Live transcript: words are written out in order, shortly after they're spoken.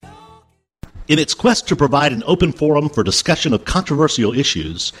In its quest to provide an open forum for discussion of controversial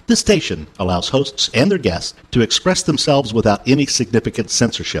issues, this station allows hosts and their guests to express themselves without any significant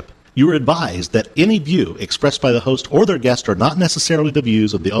censorship. You are advised that any view expressed by the host or their guest are not necessarily the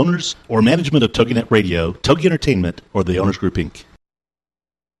views of the owners or management of TogiNet Radio, Togi Entertainment, or the Owners Group, Inc.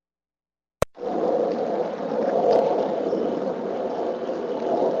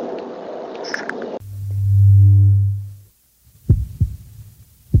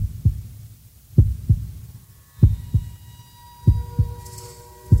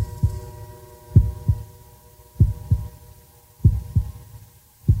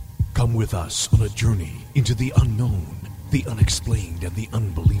 Come with us on a journey into the unknown, the unexplained, and the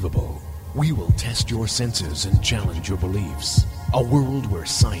unbelievable. We will test your senses and challenge your beliefs. A world where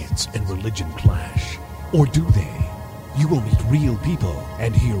science and religion clash. Or do they? You will meet real people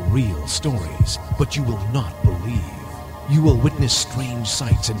and hear real stories, but you will not believe. You will witness strange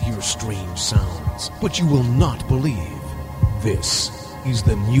sights and hear strange sounds, but you will not believe. This is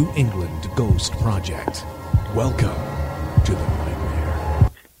the New England Ghost Project. Welcome to the nightmare.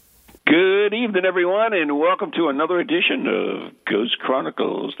 Good evening, everyone, and welcome to another edition of Ghost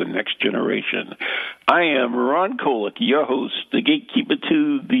Chronicles, The Next Generation. I am Ron Kolick, your host, the gatekeeper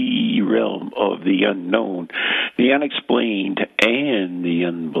to the realm of the unknown, the unexplained, and the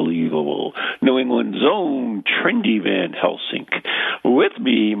unbelievable. New England's own Trendy Van Helsing. With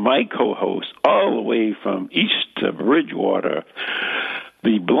me, my co-host, all the way from east of Bridgewater,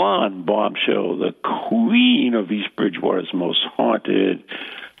 the blonde bombshell, the queen of East Bridgewater's most haunted,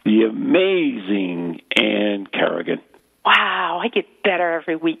 the amazing Ann Carrigan. Wow, I get better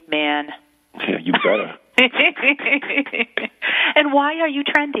every week, man. Yeah, you better. And why are you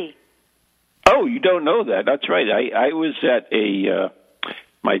trendy? Oh, you don't know that. That's right. I was at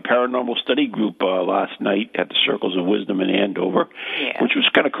my paranormal study group last night at the Circles of Wisdom in Andover, which was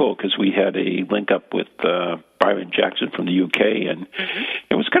kind of cool because we had a link up with Byron Jackson from the UK, and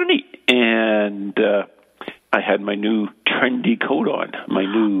it was kind of neat. And I had my new trendy coat on, my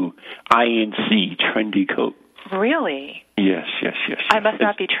new INC trendy coat. Really? Yes. I must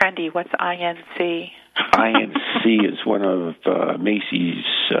not be trendy. What's INC? INC is one of Macy's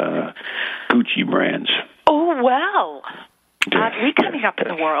Gucci brands. Oh, well. We coming up in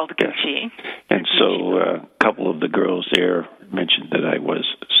the world, Gucci. And so a couple of the girls there mentioned that I was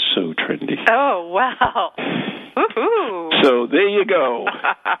so trendy. Oh, wow. Woohoo. So there you go.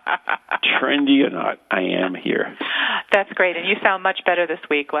 Trendy or not, I am here. That's great. And you sound much better this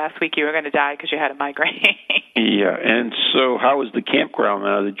week. Last week you were going to die because you had a migraine. Yeah. And so how is the campground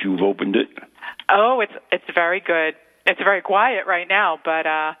now that you've opened it? Oh, it's very good. It's very quiet right now, but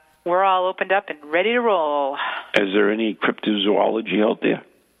we're all opened up and ready to roll. Is there any cryptozoology out there?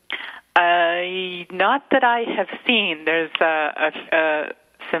 Not that I have seen. There's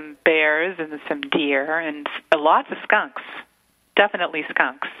some bears and some deer and lots of skunks. Definitely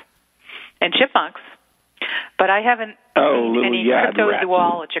skunks. And chipmunks. But I haven't seen any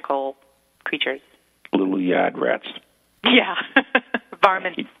cryptozoological creatures. Little yard rats. Yeah.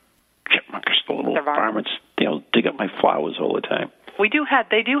 Varmints. Chipmunks, the little varmints. They'll dig up my flowers all the time. They do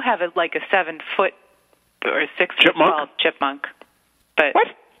have like a 7-foot or 6 foot tall chipmunk. But what?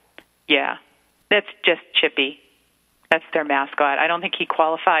 Yeah. That's just Chippy. That's their mascot. I don't think he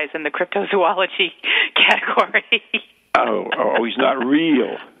qualifies in the cryptozoology category. Oh, he's not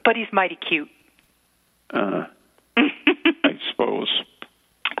real. But he's mighty cute. I suppose.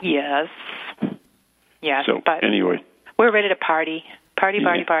 Yes. So, but anyway. We're ready to party. Party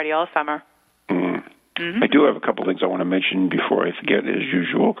all summer. I do have a couple things I want to mention before I forget, as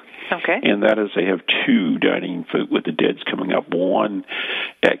usual. Okay. And that is I have 2 Dining with the Deads coming up. One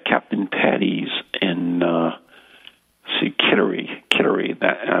at Captain Patty's in Kittery.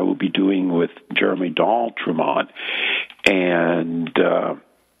 That I will be doing with Jeremy Dahl Tremont. And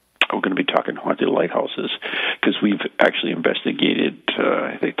we're going to be talking haunted lighthouses because we've actually investigated,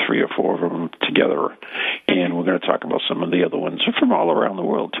 I think, 3 or 4 of them together. And we're going to talk about some of the other ones from all around the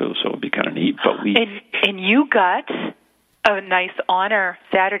world, too, so it'll be kind of neat. But And you got a nice honor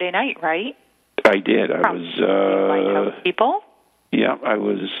Saturday night, right? I did. I was... lighthouse people? Yeah, I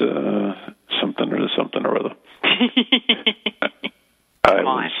was something or other. I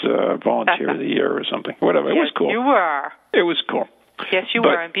was volunteer of the year or something. Whatever. It was cool. You were. It was cool. Yes, you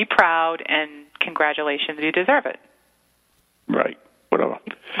were. And be proud and congratulations. You deserve it. Right. Whatever.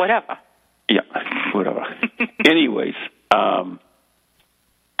 Yeah, whatever. Anyways.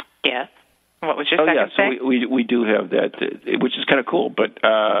 Yes. What was your second thing? So we do have that, which is kind of cool, but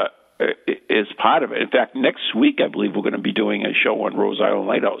as part of it. In fact, next week, I believe we're going to be doing a show on Rose Island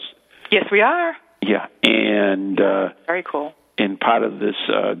Lighthouse. Yes, we are. Yeah, and... very cool. in part of this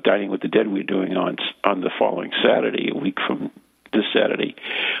Dining with the Dead we're doing on the following Saturday, a week from this Saturday,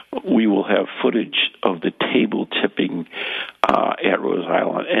 we will have footage of the table tipping at Rose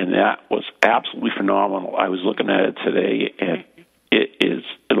Island, and that was absolutely phenomenal. I was looking at it today, and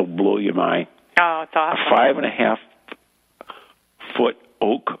it'll blow your mind. Oh, it's awesome. A 5.5 foot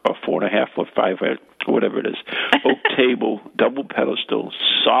oak, or 4.5 foot, 5 foot, whatever it is, oak table, double pedestal,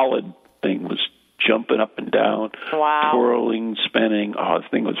 solid thing, was jumping up and down, twirling, spinning. Oh, this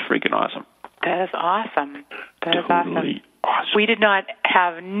thing was freaking awesome. That is awesome. That is Totally awesome. We did not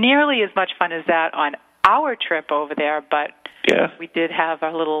have nearly as much fun as that on our trip over there, but we did have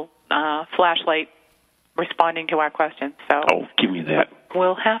our little flashlight responding to our questions. So give me that.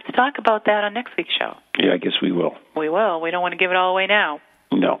 We'll have to talk about that on next week's show. Yeah, I guess we will. We will. We don't want to give it all away now.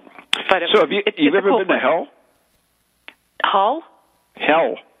 No. But so have you ever been to Hell? Hull?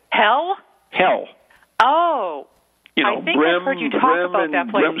 Hell. Hell? Hell. Oh. You know, I think I've heard you talk about that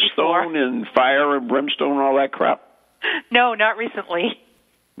place brimstone before. And fire and brimstone and all that crap. No, not recently.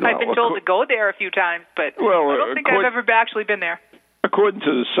 No, I've been told to go there a few times, but I don't think I've ever actually been there. According to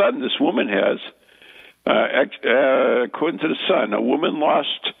the Sun, this woman has. According to the Sun, a woman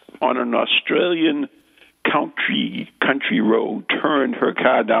lost on an Australian country road turned her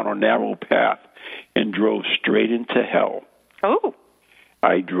car down a narrow path and drove straight into hell. Oh.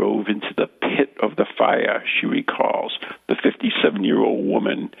 I drove into the pit of the fire, she recalls. The 57-year-old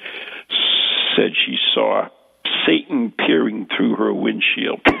woman said she saw Satan peering through her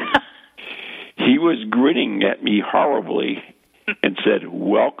windshield. He was grinning at me horribly and said,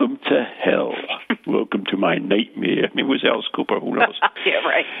 "Welcome to hell. Welcome to my nightmare." Maybe it was Alice Cooper, who knows? Yeah,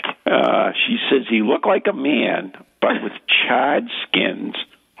 right. She says he looked like a man, but with charred skins,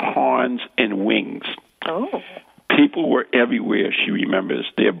 horns, and wings. Oh. People were everywhere, she remembers.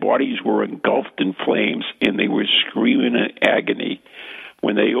 Their bodies were engulfed in flames, and they were screaming in agony.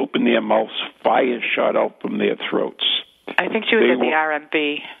 When they opened their mouths, fire shot out from their throats. I think she was at the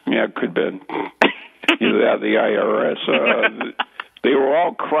RMB. Yeah, it could have been. Either that or the IRS. They were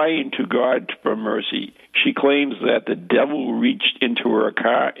all crying to God for mercy. She claims that the devil reached into her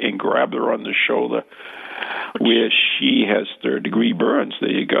car and grabbed her on the shoulder, where she has third-degree burns. There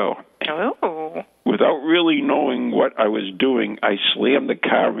you go. Oh. Without really knowing what I was doing, I slammed the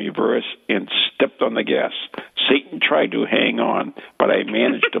car in reverse and stepped on the gas. Satan tried to hang on, but I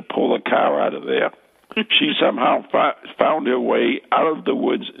managed to pull the car out of there. She somehow found her way out of the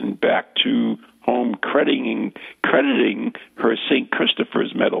woods and back to home, crediting her St.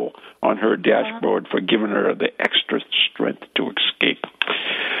 Christopher's medal on her dashboard for giving her the extra strength to escape.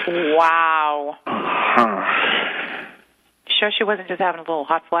 Wow. Sure she wasn't just having a little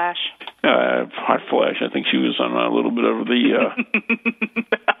hot flash? Hot flash. I think she was on a little bit of the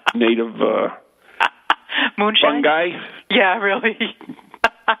native moonshine? fungi. Yeah, really.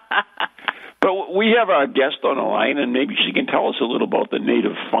 But we have our guest on the line, and maybe she can tell us a little about the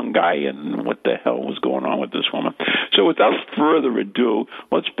native fungi and what the hell was going on with this woman. So without further ado,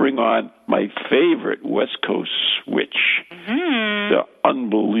 let's bring on my favorite West Coast witch, the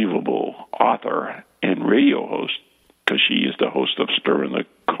unbelievable author and radio host, because she is the host of Stir in the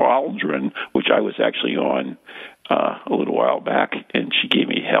Cauldron, which I was actually on a little while back, and she gave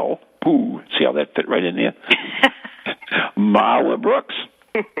me hell. Ooh, see how that fit right in there? Marla Brooks.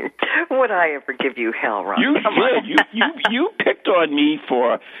 Would I ever give you hell, Ron? You did. You picked on me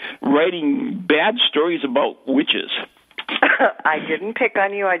for writing bad stories about witches. I didn't pick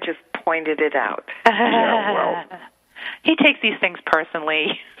on you. I just pointed it out. Yeah, well. He takes these things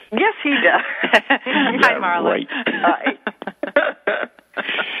personally. Yes, he does. Hi, Marla. Right.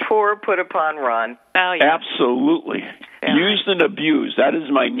 Poor put upon Ron. Oh, yeah. Absolutely. Yeah. Used and abused. That is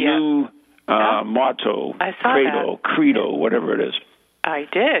my new motto, credo, whatever it is. I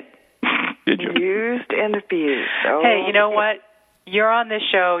did. Did you? Used and abused. Oh, hey, you know what? You're on this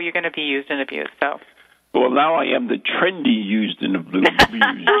show. You're going to be used and abused. So. Well, now I am the trendy used and abused.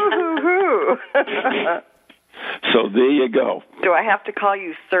 So there you go. Do I have to call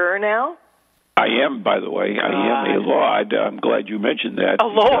you sir now? I am, by the way. I am a lord. I'm glad you mentioned that. A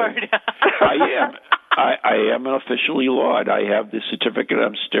lord. I am. I am an officially lord. I have the certificate.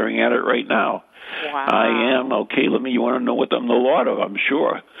 I'm staring at it right now. Wow. I am. Okay, you want to know what I'm the lord of, I'm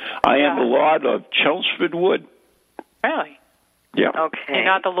sure. I am the lord of Chelmsford Wood. Really? Yeah. Okay. You're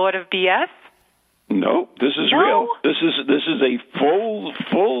not the lord of BS? No, this is real. This is a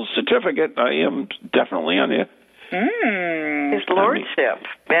full certificate. I am definitely on here. His lordship,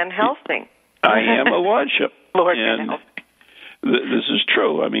 Van Helsing. I am a lordship. Lord and this is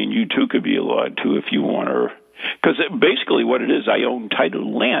true. I mean, you too could be a lord too if you want to. Because basically what it is, I own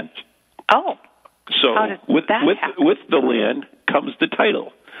titled land. Oh. So How did with that happen? with the land comes the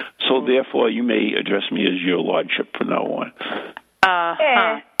title. So therefore, you may address me as your lordship from now on.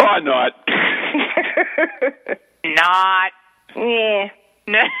 Uh-huh. Or not. Not. Yeah.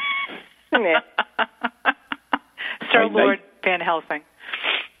 Yeah. Sir Lord Van Helsing.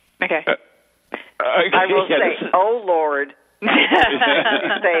 Okay. I will say, oh, Lord, you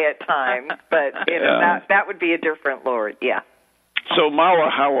say at times, but that would be a different Lord, yeah. So,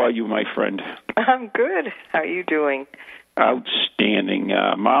 Marla, how are you, my friend? I'm good. How are you doing? Outstanding.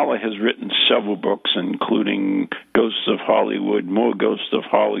 Marla has written several books, including Ghosts of Hollywood, More Ghosts of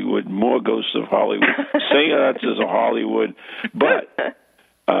Hollywood, More Ghosts of Hollywood, Seances of Hollywood, but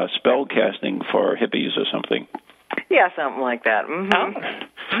spellcasting for hippies or something. Yeah, something like that.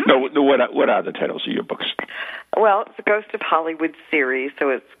 Mm-hmm. No, what are the titles of your books? Well, it's a Ghost of Hollywood series, so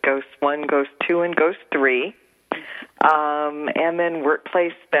it's Ghost 1, Ghost 2, and Ghost 3. And then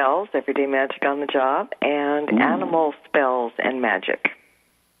workplace spells, everyday magic on the job, and animal spells and magic.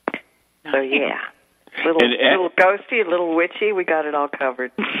 So, yeah. Little ghosty, little witchy, we got it all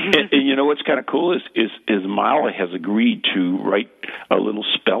covered. And you know what's kind of cool is Marla has agreed to write a little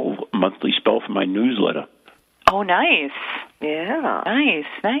monthly spell for my newsletter. Oh, nice. Yeah.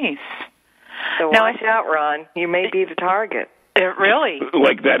 Nice. So watch out, Ron. You may be the target. Really?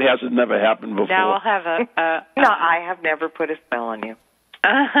 Like that hasn't never happened before. Now I'll have a... No, I have never put a spell on you.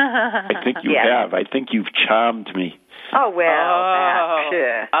 I think you have. I think you've charmed me. Oh, well.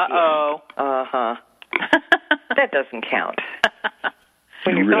 Uh-oh. Uh-huh. That doesn't count.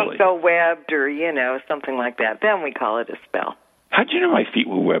 When your Really? feet go webbed or, something like that, then we call it a spell. How'd you know my feet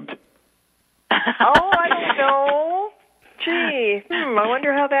were webbed? Oh, I don't know. Gee, I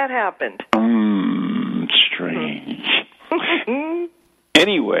wonder how that happened. Strange.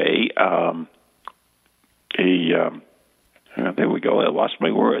 Anyway, there we go. I lost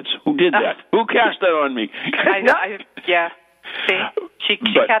my words. Who did that? Who cast that on me? Yeah. See, she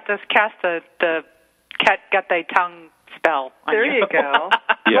cast the cat got thy tongue spell. There you go.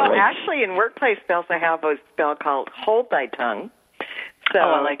 Yeah, well, actually, in workplace spells, I have a spell called Hold Thy Tongue. So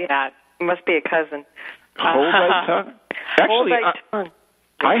I like that. It must be a cousin. Hold thy tongue? Hold Actually, thy tongue.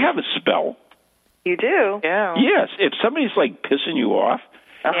 I have a spell. You do? Yeah. Yes, if somebody's like pissing you off,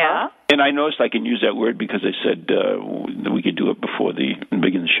 Yeah. and I noticed I can use that word because I said we could do it before the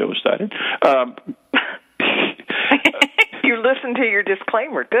beginning of the show started. You listened to your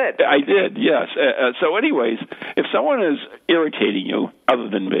disclaimer. Good. I did, yes. So anyways, if someone is irritating you, other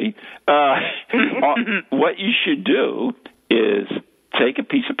than me, what you should do is take a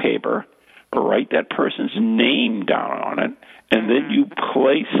piece of paper, write that person's name down on it, and then you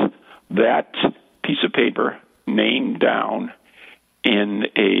place that piece of paper, name down, in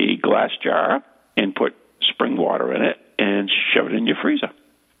a glass jar and put spring water in it and shove it in your freezer.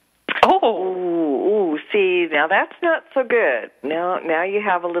 Oh, see, now that's not so good. Now you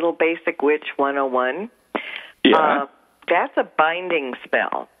have a little basic witch 101. Yeah. That's a binding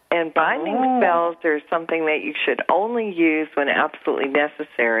spell. And binding spells are something that you should only use when absolutely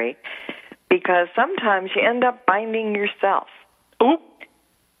necessary, because sometimes you end up binding yourself. Oh.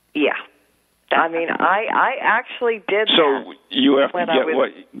 Yeah. I mean, I actually did that. So you have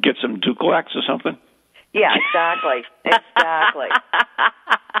to get some Dukelax or something? Yeah, exactly. Exactly.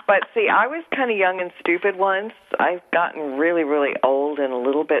 But see, I was kind of young and stupid once. I've gotten really, really old and a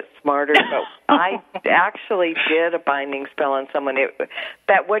little bit smarter. But I actually did a binding spell on someone.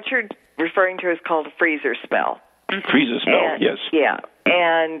 That what you're referring to is called a freezer spell. Freezer spell, yes. Yeah,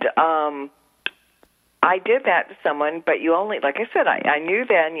 and I did that to someone, but you only, like I said, I knew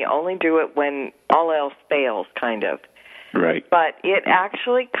then you only do it when all else fails, kind of. Right. But it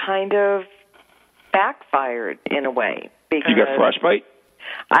actually kind of backfired in a way. Because you got frostbite?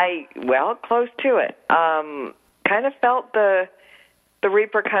 Close to it. Kind of felt the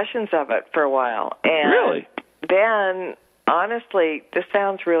repercussions of it for a while. And really? Then, honestly, this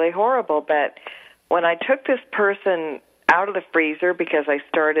sounds really horrible, but when I took this person out of the freezer because I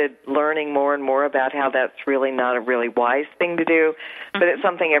started learning more and more about how that's really not a really wise thing to do, but it's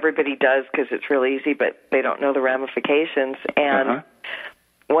something everybody does because it's real easy, but they don't know the ramifications. And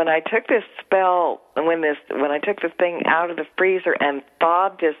when I took this spell, when I took the thing out of the freezer and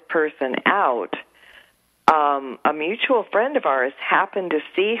thawed this person out, a mutual friend of ours happened to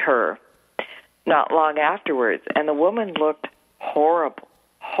see her not long afterwards, and the woman looked horrible.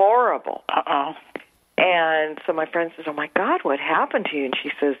 Uh-oh. And so my friend says, "Oh, my God, what happened to you?" And she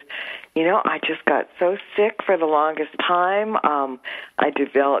says, I just got so sick for the longest time. I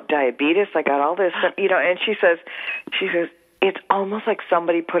developed diabetes. I got all this stuff, and she says, it's almost like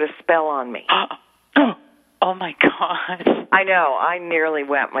somebody put a spell on me. Oh, my God. I know. I nearly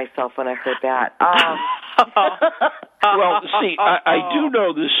wet myself when I heard that. Well, see, I do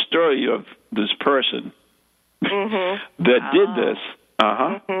know this story of this person that did this.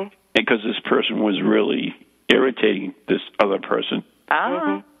 Because this person was really irritating this other person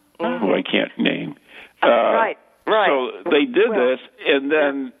who I can't name. Right. So they did this, and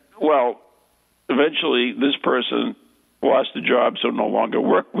then, eventually this person lost the job, so no longer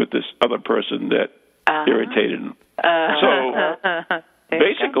worked with this other person that irritated him. So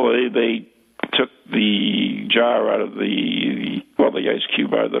basically, they took the jar out of the ice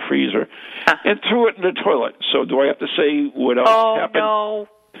cube out of the freezer and threw it in the toilet. So do I have to say what else happened? Oh,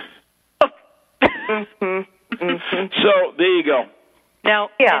 no. So there you go. Now,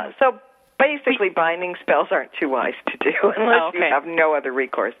 so basically binding spells aren't too wise to do unless you have no other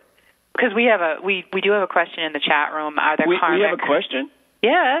recourse. Because we do have a question in the chat room. Are there karmic? We have a question?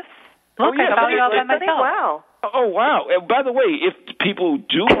 Yes. Look, I found it all by myself. Wow. Oh, wow. By the way, if people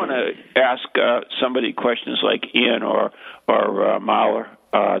do want to ask somebody questions like Ian or Marla,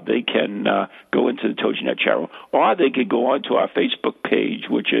 they can go into the TogiNet chat room, or they could go onto our Facebook page,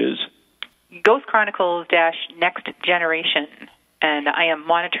 which is Ghost Chronicles - Next Generation. And I am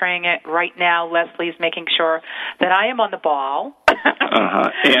monitoring it right now. Leslie's making sure that I am on the ball.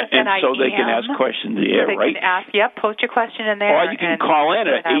 And so they can ask questions there, they right? Can ask, put your question in there. Or you can call in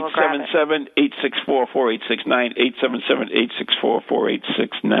at 877-864-4869,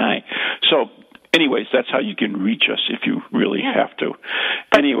 877-864-4869. So, anyways, that's how you can reach us if you really have to.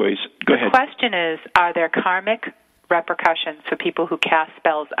 But anyways, go ahead. The question is, are there karmic repercussions for people who cast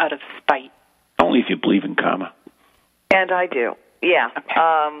spells out of spite? Only if you believe in karma. And I do. Yeah. Okay.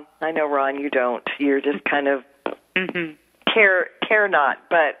 I know, Ron, you don't. You're just kind of care not.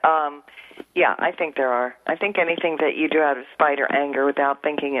 But, I think there are. I think anything that you do out of spite or anger without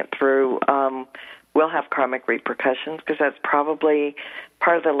thinking it through will have karmic repercussions, because that's probably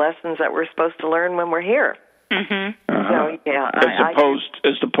part of the lessons that we're supposed to learn when we're here. So, yeah.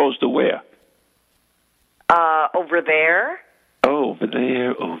 As opposed to where? Over there. Oh, over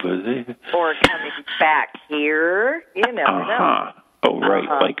there. Or coming back here, know. Oh, right,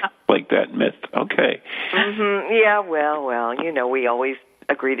 like that myth. Okay. Yeah, well, we always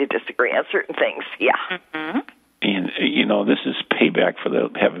agree to disagree on certain things. Yeah. And, this is payback for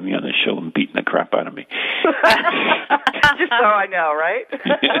having me on the show and beating the crap out of me. Just so I know, right?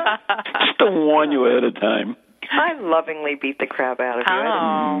 Just to warn you ahead of time. I lovingly beat the crap out of you.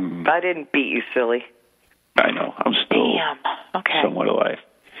 I didn't beat you, silly. I know. I'm still somewhat alive.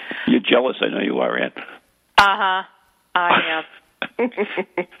 You're jealous. I know you are, Ann. I am.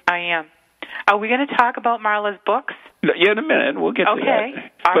 I am. Are we going to talk about Marla's books? Yeah, in a minute. We'll get to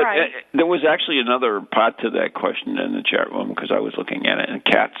that. All right. There was actually another part to that question in the chat room, because I was looking at it, and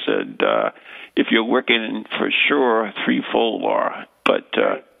Kat said, if you're working for sure, threefold law. But,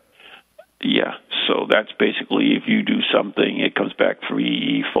 so that's basically if you do something, it comes back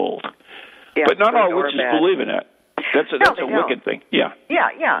threefold. Yeah, but not all witches believe in that. That's a Wiccan thing. Yeah.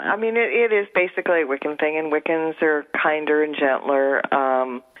 Yeah. I mean, it is basically a Wiccan thing, and Wiccans are kinder and gentler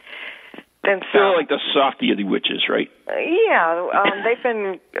than some. They're like the softy of the witches, right? Yeah. They've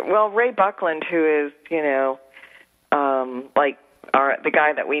been, Ray Buckland, who is, the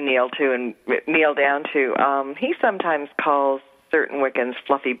guy that we kneel down to, he sometimes calls certain Wiccans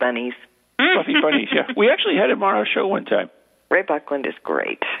fluffy bunnies. Fluffy bunnies, yeah. We actually had him on our show one time. Ray Buckland is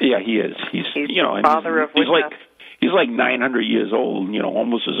great. Yeah, he is. He's the father of Wicca. He's like 900 years old,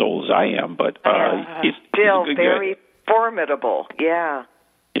 almost as old as I am, but he's still he's a good very guy. Formidable. Yeah.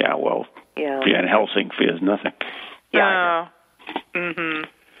 Yeah, well, Van Helsing fears nothing. Yeah.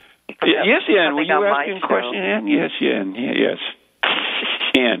 Yes, Ann, were you asking a question, Ann? Yes, Ann. Yes.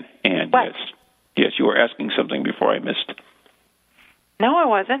 Ann, yes. Yes, you were asking something before I missed. No, I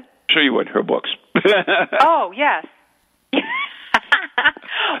wasn't. Sure you would, her books. Oh, yes.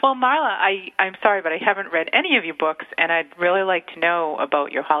 Well, Marla, I'm sorry, but I haven't read any of your books, and I'd really like to know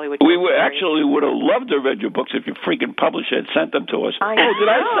about your Hollywood. We would have loved to have read your books if your freaking publisher had sent them to us. Did I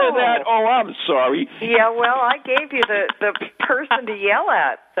say that? Oh, I'm sorry. Yeah, well, I gave you the person to yell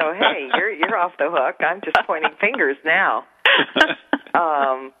at, so hey, you're off the hook. I'm just pointing fingers now.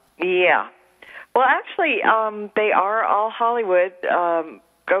 Yeah. Well, actually, they are all Hollywood.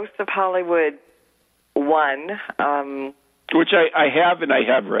 Ghosts of Hollywood 1. Which I have and I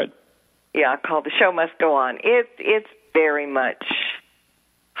have read. Yeah, called The Show Must Go On. It's very much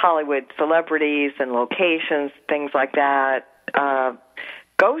Hollywood celebrities and locations, things like that.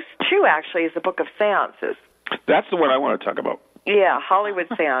 Ghost 2, actually, is a book of seances. That's the one I want to talk about. Yeah, Hollywood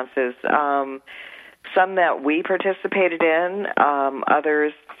seances. Some that we participated in,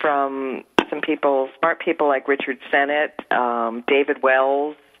 others from some people, smart people like Richard Sennett, David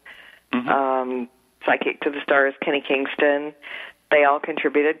Wells, Psychic to the Stars, Kenny Kingston. They all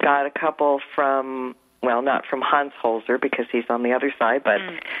contributed. Got a couple from, well, not from Hans Holzer because he's on the other side, but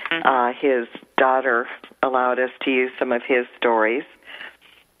his daughter allowed us to use some of his stories.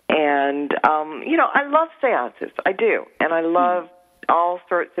 And, I love seances. I do. And I love all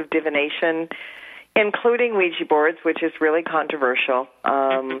sorts of divination, including Ouija boards, which is really controversial.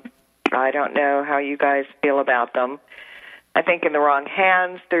 I don't know how you guys feel about them. I think in the wrong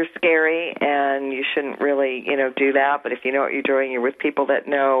hands, they're scary, and you shouldn't really, do that. But if you know what you're doing, you're with people that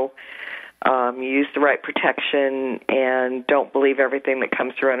know, you use the right protection, and don't believe everything that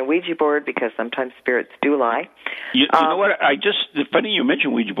comes through on a Ouija board, because sometimes spirits do lie. You know what? It's funny you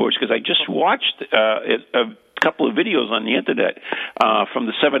mentioned Ouija boards, because I just watched a couple of videos on the internet from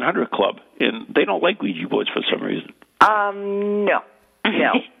the 700 Club, and they don't like Ouija boards for some reason. No.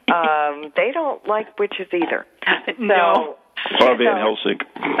 They don't like witches either. No. Or Van Helsing.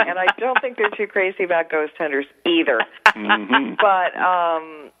 And I don't think they're too crazy about ghost hunters either. But,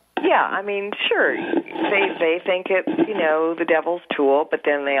 sure, they think it's, the devil's tool, but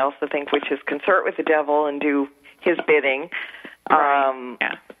then they also think witches consort with the devil and do his bidding,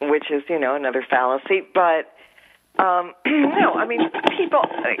 which is, another fallacy. But, I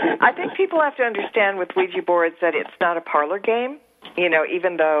think people have to understand with Ouija boards that it's not a parlor game.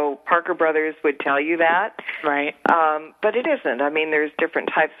 Even though Parker Brothers would tell you that. Right. But it isn't. I mean, there's different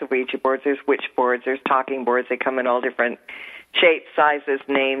types of Ouija boards. There's witch boards. There's talking boards. They come in all different shapes, sizes,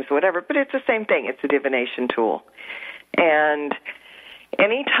 names, whatever. But it's the same thing. It's a divination tool. And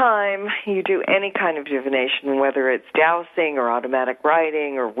anytime you do any kind of divination, whether it's dowsing or automatic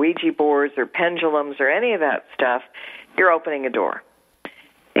writing or Ouija boards or pendulums or any of that stuff, you're opening a door.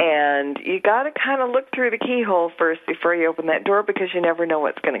 And you got to kind of look through the keyhole first before you open that door, because you never know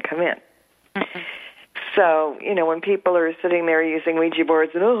what's going to come in. So, when people are sitting there using Ouija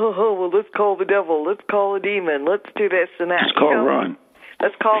boards and, well, let's call the devil, let's call a demon, let's do this and that. Let's call Ron.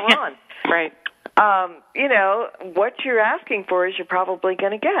 Let's call Ron. Right. What you're asking for is you're probably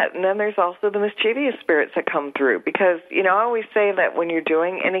going to get. And then there's also the mischievous spirits that come through. Because, I always say that when you're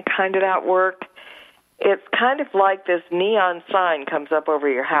doing any kind of that work, it's kind of like this neon sign comes up over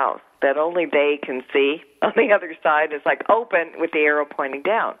your house that only they can see. On the other side, it's like open with the arrow pointing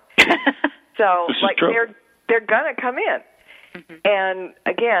down. So, they're going to come in. And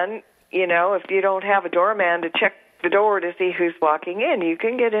again, if you don't have a doorman to check the door to see who's walking in, you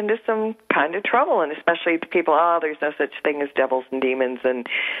can get into some kind of trouble. And especially the people, there's no such thing as devils and demons and,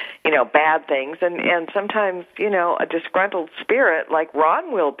 bad things. And sometimes, a disgruntled spirit like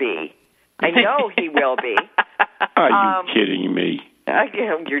Ron will be. I know he will be. Are you kidding me?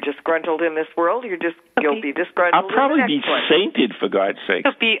 You're disgruntled in this world. You'll be disgruntled. I'll probably in the be next one. sainted, for God's sake.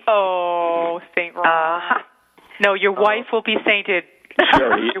 Saint Ron. No, your wife will be sainted. She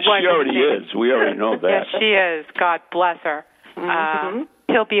already is. We already know that. Yes, she is. God bless her.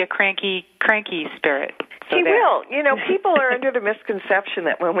 He'll be a cranky spirit. So he will. People are under the misconception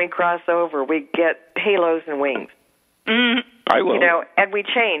that when we cross over, we get halos and wings. I will. And we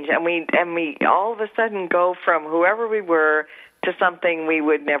change, and we all of a sudden go from whoever we were to something we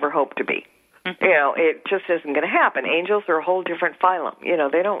would never hope to be. It just isn't going to happen. Angels are a whole different phylum.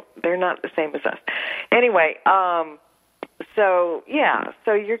 They're not the same as us. Anyway, so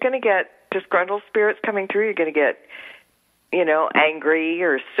you're going to get disgruntled spirits coming through. You're going to get, angry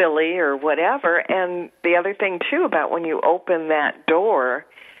or silly or whatever. And the other thing too about when you open that door,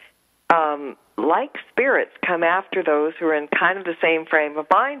 like spirits come after those who are in kind of the same frame of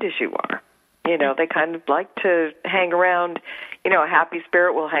mind as you are. They kind of like to hang around, a happy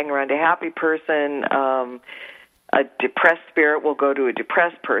spirit will hang around a happy person. A depressed spirit will go to a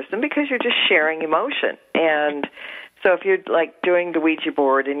depressed person because you're just sharing emotion. And so if you're like doing the Ouija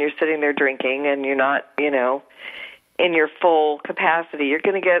board and you're sitting there drinking and you're not, in your full capacity, you're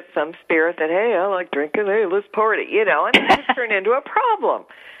going to get some spirit that, hey, I like drinking, hey, let's party, and it just turn into a problem.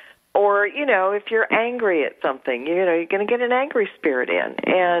 Or, if you're angry at something, you're going to get an angry spirit in.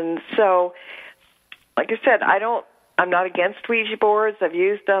 And so, like I said, I'm not against Ouija boards. I've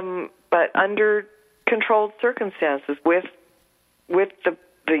used them, but under controlled circumstances with the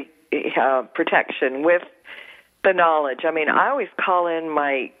protection, with the knowledge. I mean, I always call in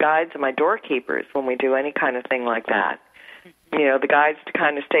my guides and my doorkeepers when we do any kind of thing like that. The guides to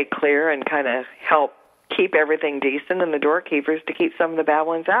kind of stay clear and kind of help keep everything decent, and the doorkeepers to keep some of the bad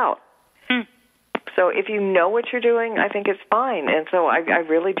ones out. So if you know what you're doing, I think it's fine. And so I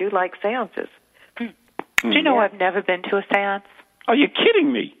really do like seances. Do you know I've never been to a seance? Are you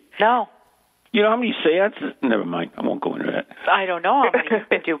kidding me? No. You know how many seances? Never mind. I won't go into that. I don't know how many you've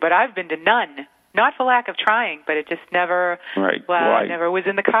been to, but I've been to none. Not for lack of trying, but it just never, never was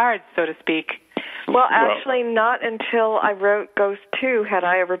in the cards, so to speak. Well, actually, not until I wrote Ghost 2 had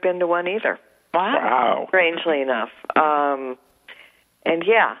I ever been to one either. Wow. Strangely enough. And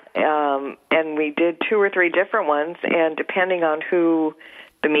we did 2 or 3 different ones, and depending on who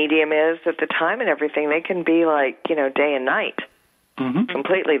the medium is at the time and everything, they can be like, day and night. Mm-hmm.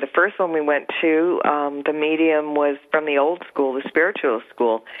 Completely. The first one we went to, the medium was from the old school, the spiritual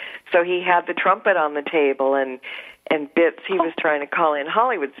school. So he had the trumpet on the table and bits. He was trying to call in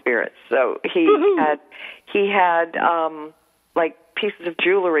Hollywood spirits. So he had like pieces of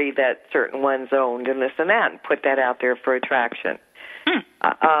jewelry that certain ones owned and this and that, and put that out there for attraction.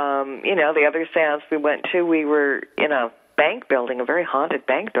 The other seance we went to, we were in a bank building, a very haunted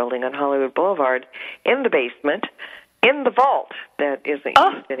bank building on Hollywood Boulevard, in the basement, in the vault that isn't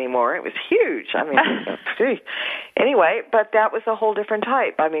used anymore. It was huge. I mean, anyway, but that was a whole different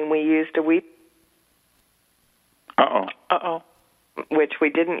type. I mean, we used a Ouija. Which we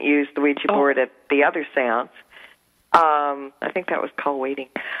didn't use the Ouija board at the other seance. I think that was call waiting.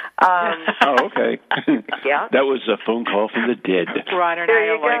 Okay. Yeah. That was a phone call from the dead. Ron and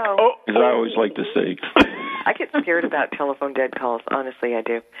There you go. As I always like to say. I get scared about telephone dead calls. Honestly, I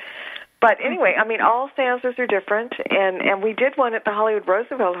do. But anyway, I mean, all seances are different, and we did one at the Hollywood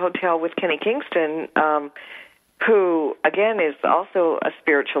Roosevelt Hotel with Kenny Kingston, who, again, is also a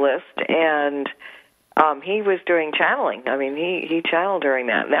spiritualist, and he was doing channeling. I mean, he channeled during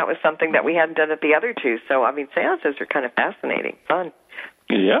that, and that was something that we hadn't done at the other 2. So, I mean, seances are kind of fascinating, fun.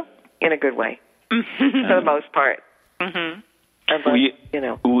 Yeah. In a good way, for the most part. Mm-hmm.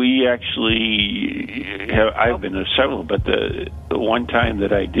 We actually have. I've been to several, but the one time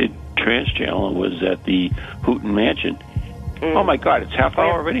that I did trance channel was at the Houghton Mansion. Oh my God, it's half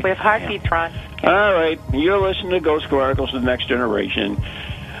hour already. We have heartbeats, Ron. All right, you're listening to Ghost Chronicles: The Next Generation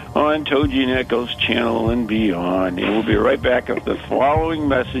on TogiNet Ghost Channel and beyond, and we'll be right back after the following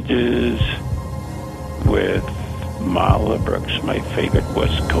messages with Marla Brooks, my favorite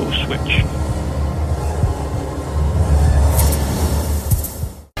West Coast witch.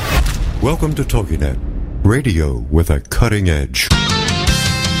 Welcome to TogiNet, radio with a cutting edge. The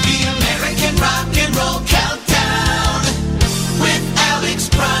American Rock and Roll Countdown with Alex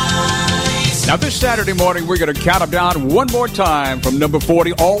Price. Now this Saturday morning, we're going to count them down one more time from number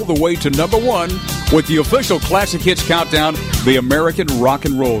 40 all the way to number 1 with the official Classic Hits Countdown, the American Rock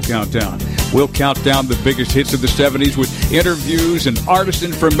and Roll Countdown. We'll count down the biggest hits of the 70s with interviews and artist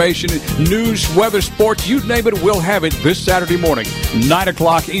information, news, weather, sports, you name it, we'll have it this Saturday morning, 9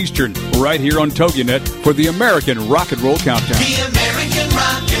 o'clock Eastern, right here on TogiNet for the American Rock and Roll Countdown. The American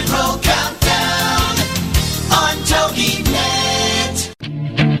Rock and Roll Countdown on TogiNet.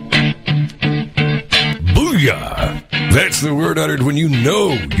 Booyah! That's the word uttered when you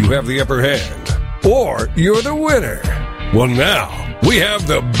know you have the upper hand, or you're the winner. Well, now we have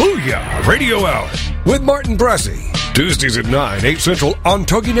the Booyah Radio Hour with Martin Bressy. Tuesdays at 9, 8 Central on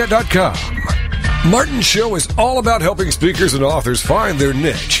TogiNet.com. Martin's show is all about helping speakers and authors find their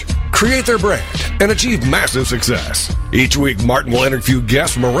niche, create their brand, and achieve massive success. Each week, Martin will interview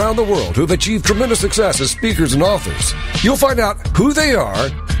guests from around the world who have achieved tremendous success as speakers and authors. You'll find out who they are,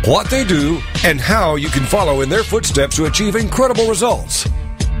 what they do, and how you can follow in their footsteps to achieve incredible results.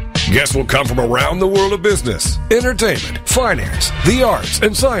 Guests will come from around the world of business, entertainment, finance, the arts,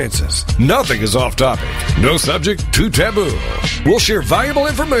 and sciences. Nothing is off topic. No subject too taboo. We'll share valuable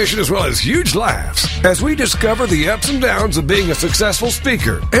information as well as huge laughs as we discover the ups and downs of being a successful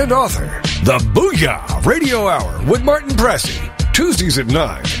speaker and author. The Booyah Radio Hour with Martin Bressy. Tuesdays at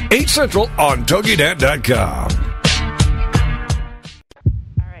 9, 8 Central on TogiNet.com.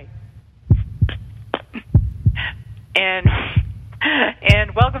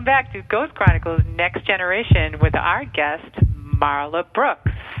 And welcome back to Ghost Chronicles Next Generation with our guest, Marla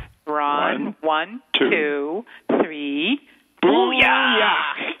Brooks. Ron, 1, 2, 3, booyah!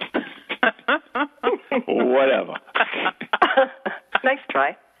 Whatever. Nice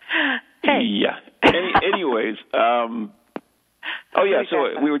try. Hey. Yeah. Anyways, so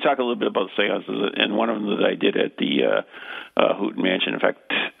we were talking a little bit about seances, and one of them that I did at the Houghton Mansion. In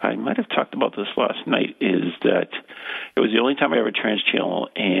fact, I might have talked about this last night, is that it was the only time I ever trans-channel,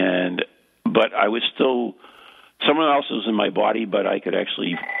 but I was still, someone else was in my body, but I could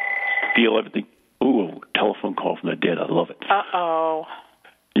actually feel everything. Ooh, telephone call from the dead. I love it. Uh-oh.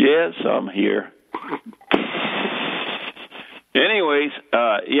 Yes, I'm here. Anyways,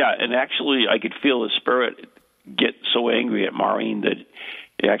 and actually I could feel the spirit get so angry at Maureen that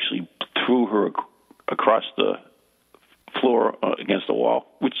it actually threw her across the floor against the wall,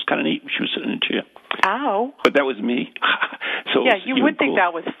 which is kind of neat. She was sitting in a chair. Ow. But that was me. So Yeah, you would think cool.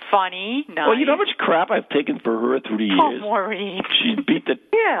 that was funny. Nice. Well, you know how much crap I've taken for her through the Oh, years? Maureen. She beat the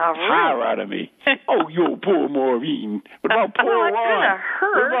Yeah, tar really. out of me. Oh, you poor Maureen. What about poor Well, it Ron? kinda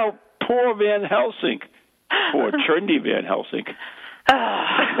hurt. What about poor Van Helsing? Poor trendy Van Helsing.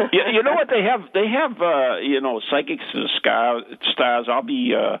 You know what they have? They have psychics to the stars. I'll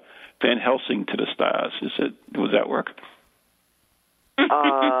be Van Helsing to the stars. Would that work?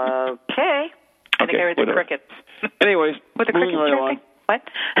 Okay. I think I heard the whatever. crickets. Anyways, With the moving crickets right chirping?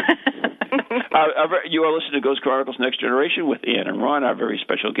 along. What? You are listening to Ghost Chronicles Next Generation with Ann and Ron. Our very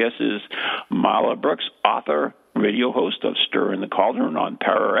special guest is Marla Brooks, author, radio host of Stir in the Cauldron on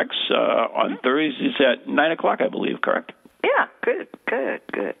Power X on Thursdays at 9 o'clock, I believe, correct? Yeah, good. Yeah,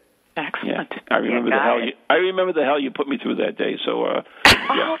 Excellent. I remember I remember the hell you put me through that day. So, yeah.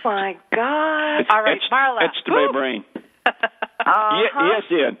 Oh, my God. It's All right, etched, Marla. etched to my brain. Yes,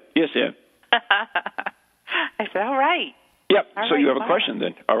 Ann. Yes, Ann. I said, all right. Yep. All So right, you have a Marla. question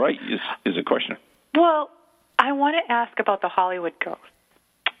then? All right. Is a question. Well, I want to ask about the Hollywood ghost.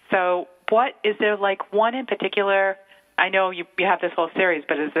 So, is there like one in particular? I know you have this whole series,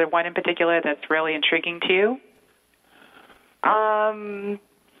 but is there one in particular that's really intriguing to you?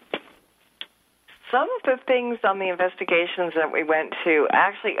 Some of the things on the investigations that we went to,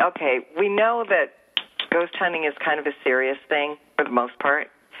 actually, okay, we know that ghost hunting is kind of a serious thing for the most part,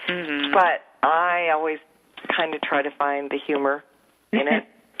 but I always kind of try to find the humor in it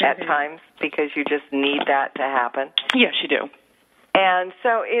at times because you just need that to happen. Yes, you do. And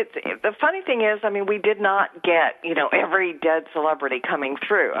so the funny thing is, I mean, we did not get, every dead celebrity coming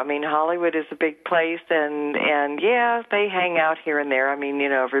through. I mean, Hollywood is a big place, and yeah, they hang out here and there. I mean,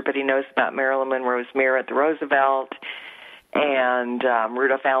 everybody knows about Marilyn Monroe's mirror at the Roosevelt, and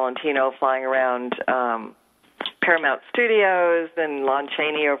Rudolph Valentino flying around Paramount Studios, and Lon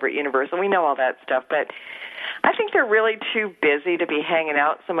Chaney over at Universal. We know all that stuff, but I think they're really too busy to be hanging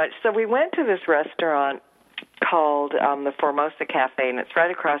out so much. So we went to this restaurant called the Formosa Cafe, and it's right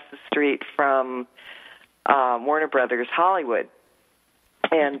across the street from Warner Brothers Hollywood.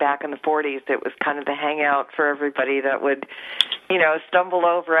 And back in the 40s, it was kind of the hangout for everybody that would, stumble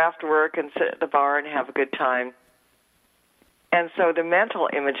over after work and sit at the bar and have a good time. And so the mental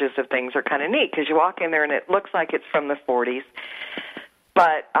images of things are kind of neat because you walk in there and it looks like it's from the 40s.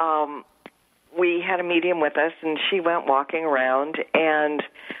 But we had a medium with us, and she went walking around and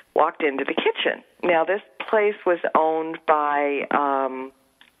walked into the kitchen. Now, this place was owned by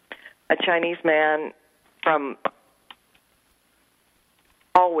a Chinese man from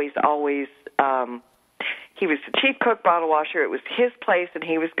always, he was the chief cook, bottle washer. It was his place, and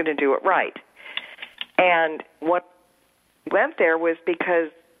he was going to do it right. And what went there was because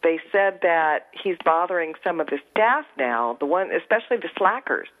they said that he's bothering some of the staff now, especially the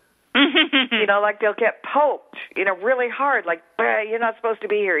slackers. Like they'll get poked, really hard, like, you're not supposed to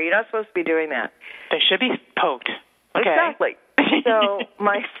be here. You're not supposed to be doing that. They should be poked. Okay. Exactly. So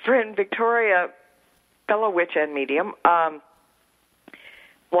my friend Victoria, fellow witch and medium,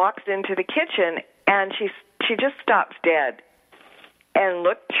 walks into the kitchen, and she just stops dead and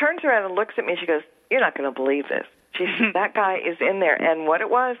turns around and looks at me. She goes, "You're not going to believe this." She said, "That guy is in there." And what it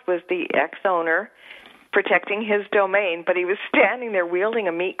was the ex-owner protecting his domain, but he was standing there wielding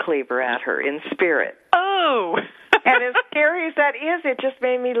a meat cleaver at her in spirit. Oh! And as scary as that is, it just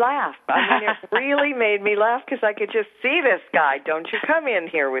made me laugh. I mean, it really made me laugh because I could just see this guy. Don't you come in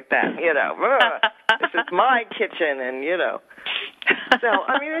here with that, This is my kitchen, and, So,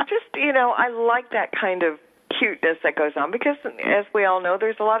 I mean, it just, I like that kind of cuteness that goes on because, as we all know,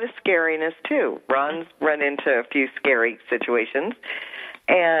 there's a lot of scariness, too. Ron's run into a few scary situations.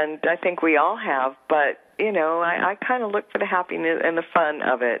 And I think we all have, but, I kind of look for the happiness and the fun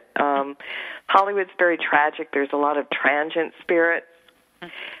of it. Hollywood's very tragic. There's a lot of transient spirits.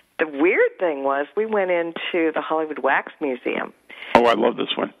 The weird thing was we went into the Hollywood Wax Museum. Oh, I love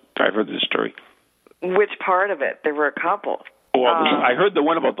this one. I've heard this story. Which part of it? There were a couple. Well, I heard the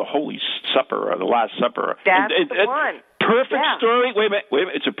one about the Holy Supper or the Last Supper. That's the one. Perfect story. Wait a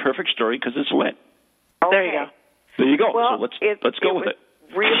minute. It's a perfect story because it's Lent. Okay. There you go. There you go. Well, so let's go with it.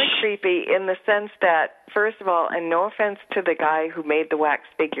 Really creepy in the sense that, first of all, and no offense to the guy who made the wax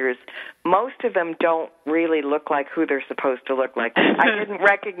figures, most of them don't really look like who they're supposed to look like. I didn't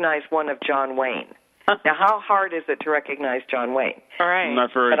recognize one of John Wayne. Now, how hard is it to recognize John Wayne? All right.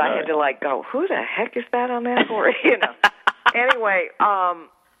 Not very But I had to go, who the heck is that on that board? Anyway,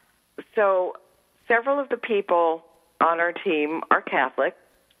 so several of the people on our team are Catholic.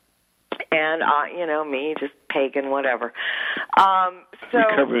 And, me, just pagan, whatever.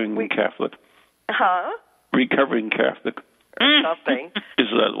 Recovering Catholic. Huh? Recovering Catholic. or something. Is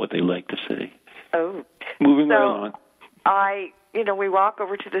that what they like to say? Oh. Moving So, right on. We walk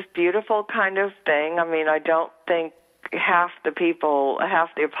over to this beautiful kind of thing. I mean, I don't think half the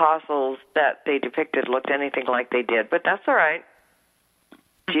apostles that they depicted looked anything like they did, but that's all right.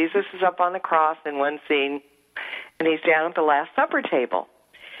 Jesus is up on the cross in one scene, and he's down at the Last Supper table.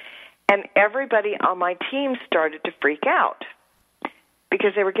 And everybody on my team started to freak out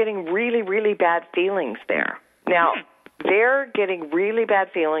because they were getting really, really bad feelings there. Now, they're getting really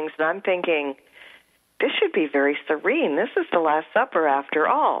bad feelings, and I'm thinking, this should be very serene. This is the Last Supper after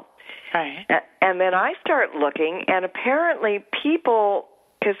all. Right. And then I start looking, and apparently people,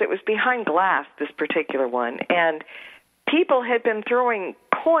 because it was behind glass, this particular one, and people had been throwing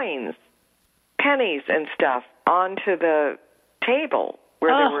coins, pennies and stuff onto the table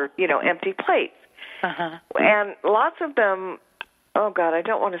where there were, empty plates. Uh-huh. And lots of them, oh, God, I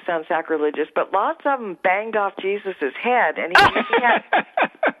don't want to sound sacrilegious, but lots of them banged off Jesus' head, and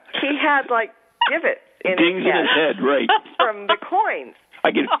he had like, divots in Dings in his head, right. from the coins.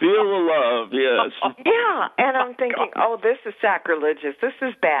 I can feel the love, yes. Yeah, and I'm thinking, this is sacrilegious. This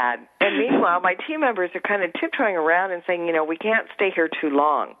is bad. And meanwhile, my team members are kind of tiptoeing around and saying, we can't stay here too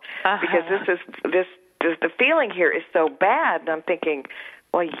long because the feeling here is so bad. And I'm thinking,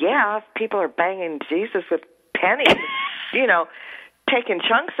 well, yeah, if people are banging Jesus with pennies, taking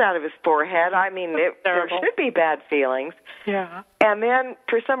chunks out of his forehead. I mean, there should be bad feelings. Yeah. And then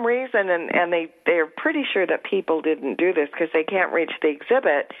for some reason, and they're pretty sure that people didn't do this because they can't reach the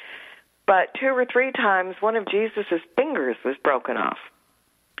exhibit, but 2 or 3 times one of Jesus' fingers was broken off.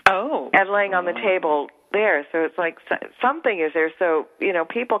 Oh. And laying on the table there. So it's like something is there. So,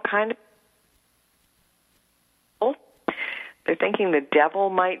 people kind of, they're thinking the devil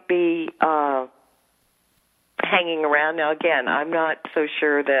might be hanging around. Now, again, I'm not so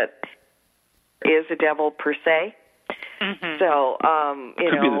sure that is a devil per se. Mm-hmm. So,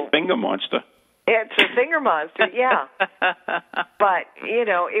 Could be the finger monster. It's a finger monster, yeah. But,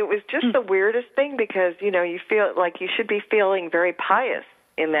 it was just the weirdest thing because, you feel like you should be feeling very pious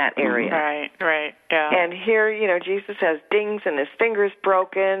in that area. Right, yeah. And here, Jesus has dings and his fingers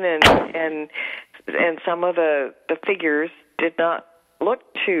broken and some of the figures did not look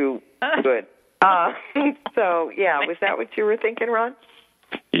too good. So, yeah, was that what you were thinking, Ron?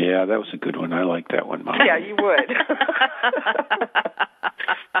 Yeah, that was a good one. I like that one, Mom. Yeah, you would.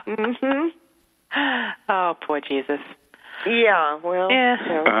 Mm-hmm. Oh, poor Jesus. Yeah, well, Yeah.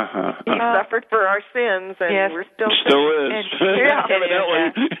 He suffered for our sins, and we're still is. Yeah.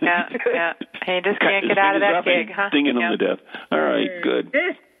 Evidently. Yeah. He just can't get out of that gig, huh? Stinging him to death. All right, good.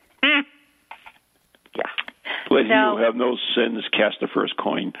 Yeah. Let he who have no sins cast the first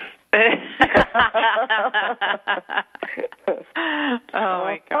coin. Oh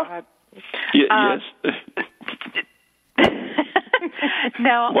my God. Yes.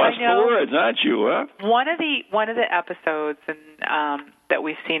 Now, Lost I know for words, aren't you? Huh? one of the episodes and that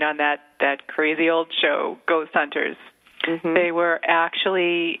we've seen on that crazy old show, Ghost Hunters. Mm-hmm. They were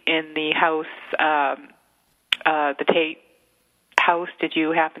actually in the house, the Tate house. Did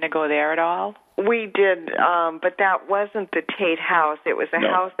you happen to go there at all? We did, but that wasn't the Tate house. It was a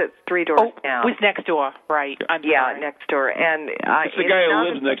house that's 3 doors down. It was next door, right? I'm sorry. Next door. And it's the guy who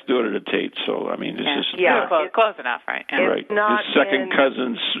lives next door to the Tate, so, I mean, it's just... Close enough, right? Yeah. Right. His second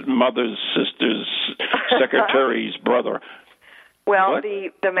cousin's mother's sister's secretary's brother. Well, What?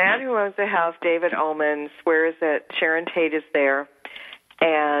 the man who owns the house, David Ullman, swears that Sharon Tate is there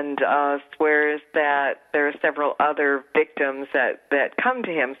and swears that there are several other victims that come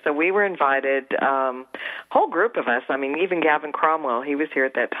to him. So we were invited, whole group of us. I mean, even Gavin Cromwell, he was here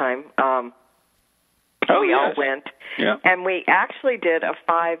at that time. We all went. Yeah. And we actually did a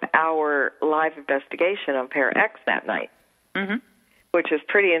 5-hour live investigation on Pair X that night, which is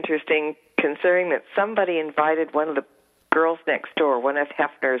pretty interesting considering that somebody invited one of the girls next door, one of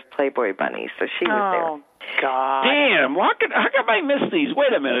Hefner's Playboy bunnies. So she was there. Oh, God. Damn, how come I missed these?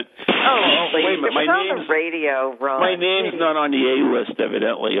 Wait a minute. Wait a minute. It was on the radio, Ron. My name's not on the A list,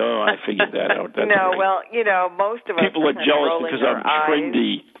 evidently. Oh, I figured that out. That's no, right. well, most of us People are jealous because I'm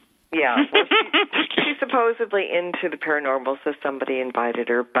trendy. Yeah, well, she's supposedly into the paranormal, so somebody invited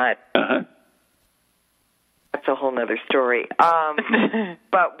her, but that's a whole other story.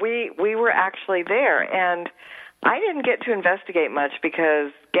 But we were actually there, and I didn't get to investigate much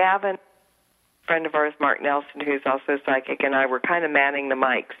because Gavin, a friend of ours, Mark Nelson, who's also a psychic, and I were kind of manning the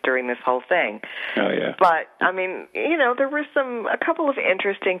mics during this whole thing. Oh, yeah. But, I mean, there were a couple of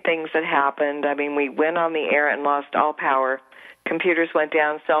interesting things that happened. I mean, we went on the air and lost all power. Computers went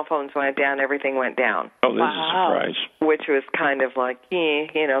down, cell phones went down, everything went down. Oh, this is a surprise. Which was kind of like,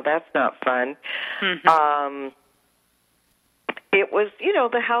 that's not fun. it was,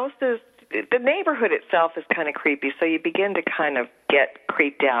 the house is, the neighborhood itself is kind of creepy, so you begin to kind of get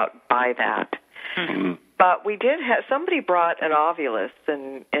creeped out by that. Mm-hmm. But we did have, somebody brought an Ovilus,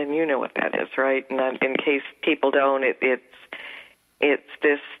 and you know what that is, right? And in case people don't, it's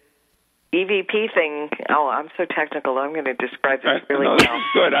this EVP thing. Oh, I'm so technical. I'm going to describe this really well.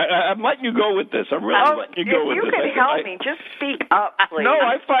 Good. I'm letting you go with this. I'm really letting you go with this. If you can help me, just speak up, please. No,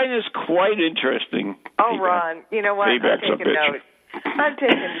 I find this quite interesting. Oh, Ron, you know what? I'm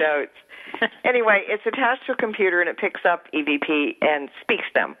taking notes. Anyway, it's attached to a computer, and it picks up EVP and speaks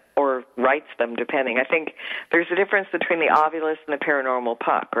them or writes them, depending. I think there's a difference between the Ovilus and the paranormal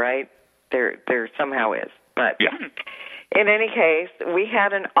puck, right? There somehow is. But yeah. In any case, we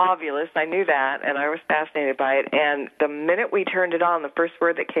had an Ovilus. I knew that, and I was fascinated by it. And the minute we turned it on, the first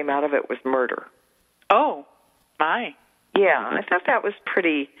word that came out of it was murder. Oh, my. Yeah, I thought that was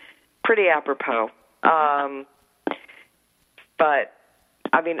pretty apropos. But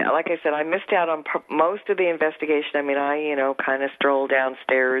I mean, like I said, I missed out on most of the investigation. I mean, I kind of strolled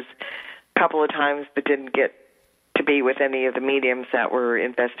downstairs a couple of times, but didn't get to be with any of the mediums that were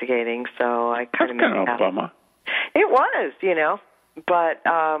investigating. So I kind of missed out. That's kind of a bummer. It was, but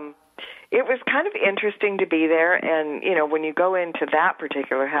it was kind of interesting to be there. And, when you go into that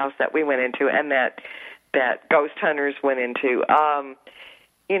particular house that we went into and that Ghost Hunters went into,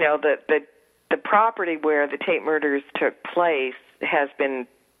 the property where the Tate murders took place has been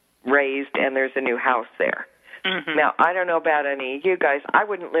raised, and there's a new house there. Mm-hmm. Now, I don't know about any of you guys. I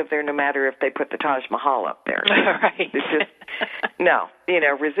wouldn't live there no matter if they put the Taj Mahal up there. Right. It's just, no,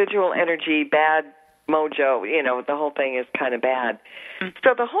 residual energy, bad mojo, the whole thing is kind of bad. Mm-hmm.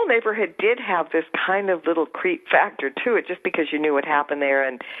 So the whole neighborhood did have this kind of little creep factor to it, just because you knew what happened there,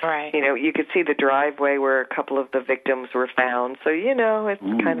 and right. You could see the driveway where a couple of the victims were found. So it's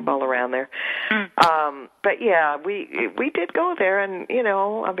kind of all around there. Mm-hmm. But yeah, we did go there, and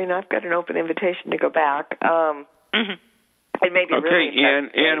I've got an open invitation to go back. Mm-hmm. It may be really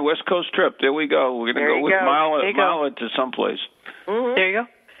and West Coast trip. There we go. We're going to go with Marla to someplace. Mm-hmm. There you go.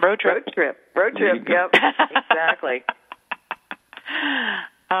 Road trip. Yep, exactly.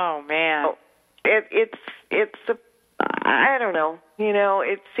 Oh man. It's I don't know.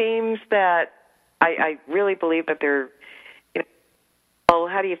 It seems that I really believe that they're. Well,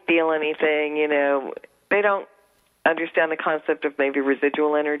 how do you feel anything? They don't understand the concept of maybe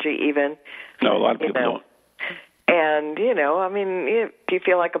residual energy even. No, a lot of people don't. And do you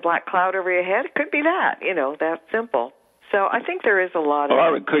feel like a black cloud over your head? It could be that. That simple. So I think there is a lot of...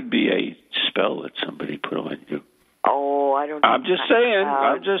 Or it could be a spell that somebody put on you. Oh, I don't know. I'm just saying.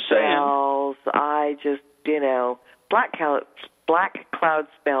 Spells. Black cloud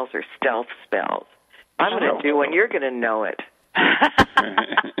spells are stealth spells. I'm going to do one. You're going to know it.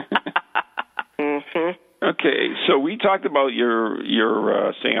 Mm-hmm. Okay, so we talked about your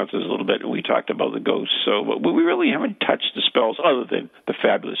seances a little bit, and we talked about the ghosts. So we really haven't touched the spells other than the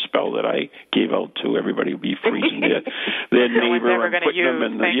fabulous spell that I gave out to everybody. Be freezing their neighbor and putting them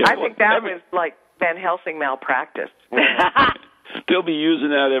in the. I think that was like Van Helsing malpractice. They'll be using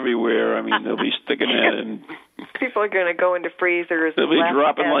that everywhere. I mean, they'll be sticking that in. People are going to go into freezers. They'll be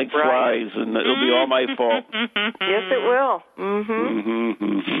dropping like flies, and it'll be all my fault. Yes, it will.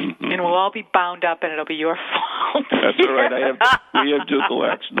 Mm-hmm. And we'll all be bound up, and it'll be your fault. That's all right. We have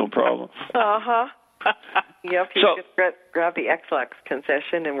Dukalex, no problem. Uh-huh. Yep, you just grab the X-Lax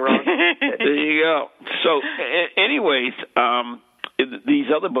concession, and we're all good. There you go. So, anyways, these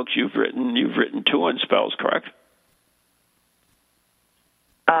other books you've written 2 on spells, correct?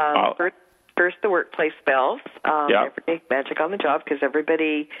 First, the workplace spells. Everyday magic on the job, because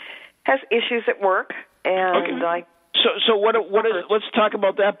everybody has issues at work, and okay. So what is? Let's talk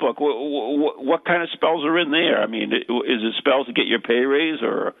about that book. What kind of spells are in there? I mean, is it spells to get your pay raise,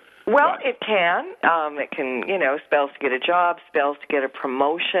 or? Well, it can. It can, spells to get a job, spells to get a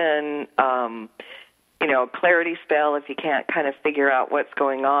promotion. Clarity spell if you can't kind of figure out what's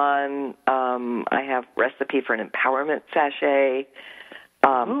going on. I have recipe for an empowerment sachet.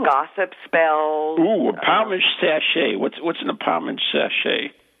 Gossip spells. Ooh, empowerment sachet. What's an empowerment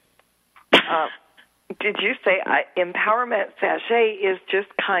sachet? Did you say empowerment sachet is just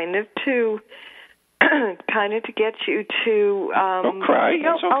kind of to get you to don't cry.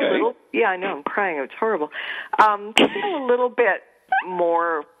 It's okay. A little, yeah, I know I'm crying. It's horrible. To feel a little bit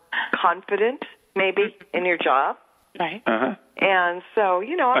more confident, maybe in your job. Right. Uh-huh. And so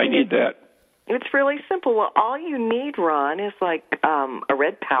I need that. It's really simple. Well, all you need, Ron, is like a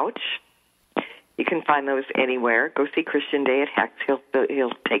red pouch. You can find those anywhere. Go see Christian Day at Hex. He'll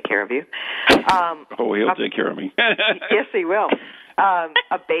take care of you. He'll take care of me. Yes, he will.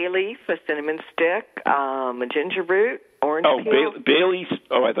 A bay leaf, a cinnamon stick, a ginger root, orange peel. Bailey's.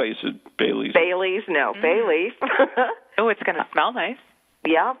 Oh, I thought you said Bailey's. Bailey's, no, bay leaf. Oh, it's going to smell nice.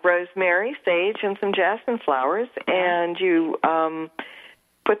 Yeah, rosemary, sage, and some jasmine flowers, and you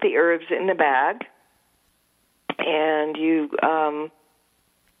put the herbs in the bag, and you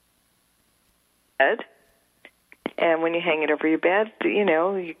and when you hang it over your bed,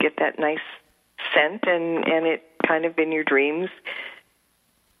 you get that nice scent, and it kind of in your dreams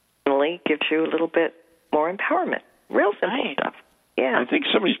gives you a little bit more empowerment. Real simple stuff. Yeah. I think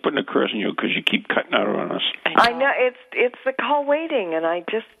somebody's putting a curse on you because you keep cutting out on us. I know it's the call waiting, and I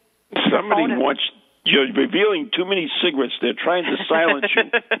just somebody wants. You're revealing too many secrets. They're trying to silence you.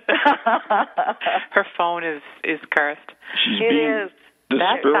 Her phone is cursed.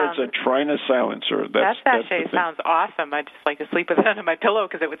 The spirits are trying to silence her. That actually sounds awesome. I'd just like to sleep with it under my pillow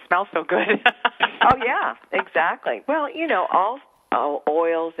because it would smell so good. Oh, yeah, exactly. Well, all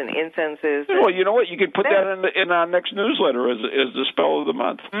oils and incenses. Well, you know what? You could put that in our next newsletter as the spell of the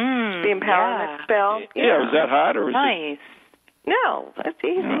month. The empowerment spell. Yeah, is that hard or is nice? No, that's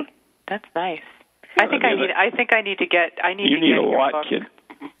easy. Yeah. That's nice. I think I need to get. You need a lot, book. kid.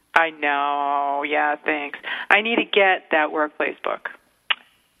 I know. Yeah, thanks. I need to get that workplace book.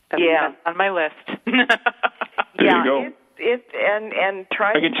 That's on my list. There you go. And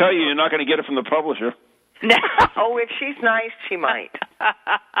try. I can tell you're not going to get it from the publisher. Oh, if she's nice, she might.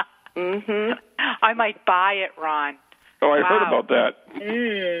 Mm-hmm. I might buy it, Ron. Oh, I heard about that.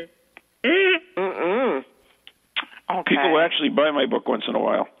 Mm-mm. Okay. People actually buy my book once in a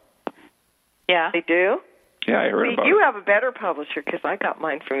while. Yeah. They do? Yeah, I heard about it. You have a better publisher because I got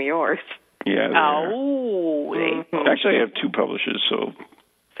mine from yours. Yeah. Actually, I have two publishers, so.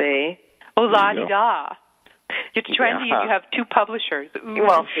 See? Oh, la-di-da. It's trendy. You have two publishers. Ooh.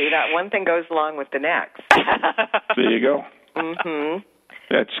 Well, see, that one thing goes along with the next. There you go. Mm-hmm.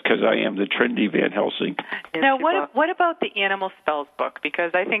 That's because I am the trendy Van Helsing. Now, what about the animal spells book?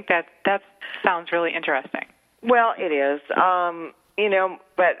 Because I think that sounds really interesting. Well, it is.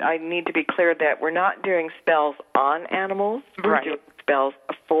 But I need to be clear that we're not doing spells on animals. We're doing spells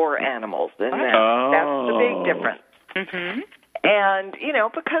for animals. And that's the big difference. Mm-hmm. And,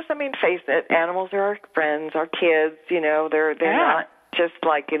 because, face it, animals are our friends, our kids, they're not just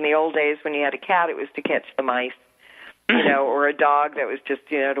like in the old days when you had a cat, it was to catch the mice, or a dog that was just,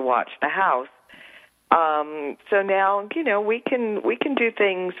 to watch the house. So now, we can do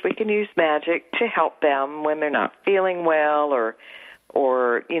things, we can use magic to help them when they're not feeling well or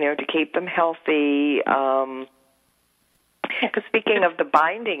to keep them healthy. Speaking of the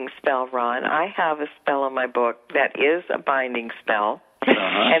binding spell, Ron, I have a spell in my book that is a binding spell.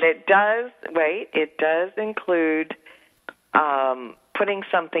 And it does include putting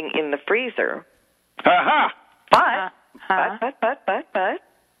something in the freezer. But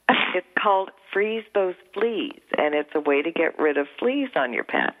it's called Freeze Those Fleas, and it's a way to get rid of fleas on your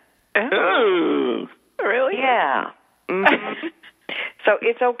pet. Oh, really? Yeah. Mm-hmm. So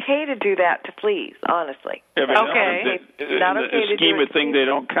it's okay to do that to fleas, honestly. Yeah, but okay. It's not okay to scheme of thing, they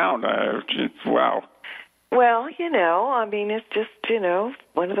don't count. Wow. Well, it's just,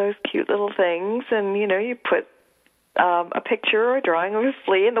 one of those cute little things, and, you put a picture or a drawing of a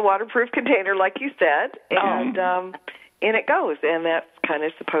flea in the waterproof container, like you said, and in it goes, and that's kind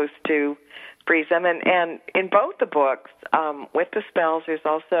of supposed to freeze them. And in both the books, with the spells, there's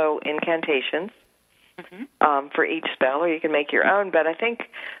also incantations. Mm-hmm. For each spell, or you can make your own. But I think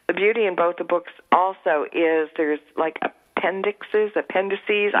the beauty in both the books also is there's like appendices.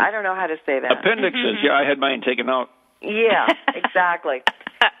 I don't know how to say that. Appendixes. Yeah, I had mine taken out. Yeah, exactly.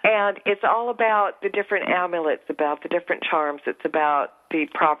 And it's all about the different amulets, about the different charms. It's about the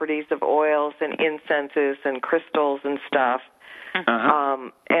properties of oils and incenses and crystals and stuff.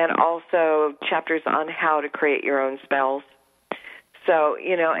 And also chapters on how to create your own spells. So,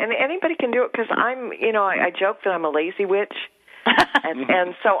 and anybody can do it because I'm, I joke that I'm a lazy witch.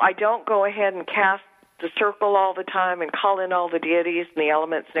 and so I don't go ahead and cast the circle all the time and call in all the deities and the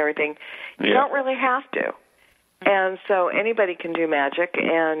elements and everything. You don't really have to. And so anybody can do magic.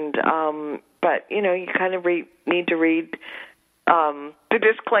 And, but, you kind of need to read the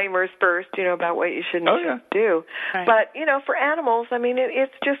disclaimers first, about what you should and shouldn't do. Right. But, for animals,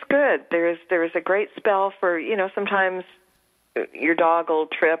 it's just good. There's a great spell for, sometimes your dog will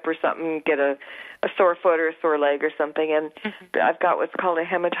trip or something, get a sore foot or a sore leg or something. And I've got what's called a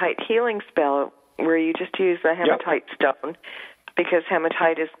hematite healing spell where you just use the hematite stone because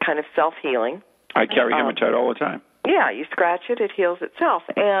hematite is kind of self-healing. I carry hematite all the time. Yeah, you scratch it, it heals itself.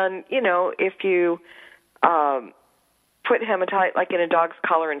 And, if you put hematite like in a dog's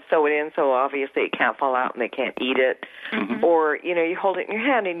collar and sew it in so obviously it can't fall out and they can't eat it, or, you hold it in your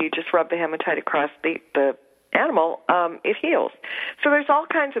hand and you just rub the hematite across the animal, it heals. So there's all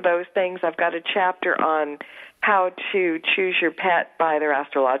kinds of those things. I've got a chapter on how to choose your pet by their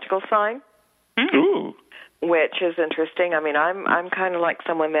astrological sign. Ooh. Which is interesting. I mean, I'm kind of like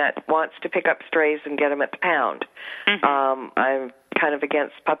someone that wants to pick up strays and get them at the pound. I'm kind of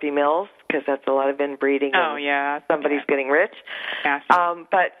against puppy mills because that's a lot of inbreeding. Oh, yeah. Somebody's getting rich. Yeah.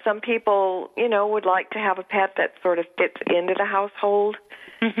 But some people, would like to have a pet that sort of fits into the household,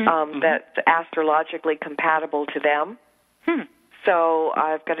 that's astrologically compatible to them. So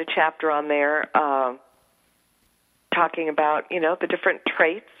I've got a chapter on there talking about, the different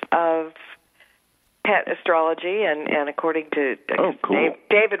traits of pet astrology, and according to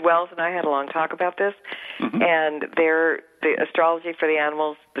David Wells and I had a long talk about this, and the astrology for the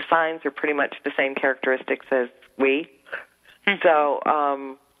animals, the signs are pretty much the same characteristics as we. So,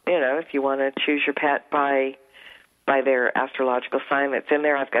 if you want to choose your pet by their astrological sign that's in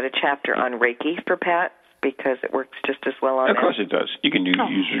there, I've got a chapter on Reiki for pets because it works just as well on Of course it does. You can use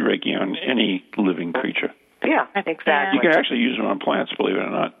Reiki on any living creature. Yeah, exactly. You can actually use it on plants, believe it or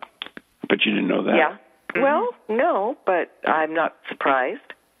not. But you didn't know that. Yeah. Well, no, but I'm not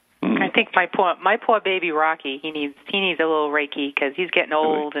surprised. I think my poor baby Rocky, he needs a little Reiki because he's getting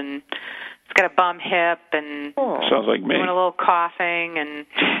old and he's got a bum hip and sounds like me. Doing a little coughing and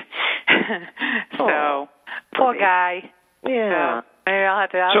so poor guy. Yeah. So maybe I'll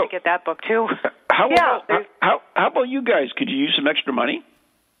have to get that book too. How about you guys? Could you use some extra money?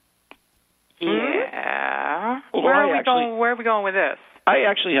 Yeah. Well, Where are we going with this? I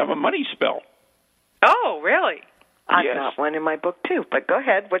actually have a money spell. Oh, really? I've got one in my book, too. But go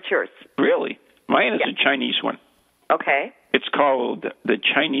ahead. What's yours? Really? Mine is a Chinese one. Okay. It's called the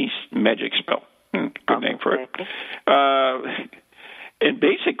Chinese Magic Spell. Good name for it. And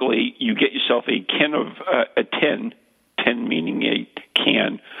basically, you get yourself a can of a 10 meaning a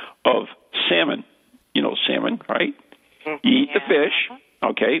can of salmon. You know salmon, right? You eat the fish,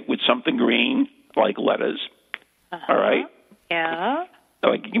 with something green, like lettuce. All right? Yeah.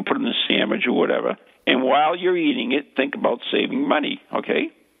 Like you can put it in a sandwich or whatever. And while you're eating it, think about saving money,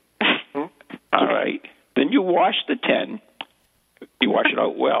 okay? All right. Then you wash the 10. You wash it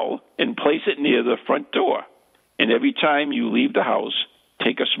out well and place it near the front door. And every time you leave the house,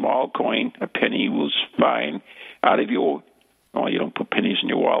 take a small coin, a penny was fine, out of your, you don't put pennies in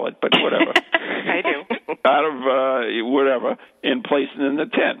your wallet, but whatever. I do. Out of whatever, and place it in the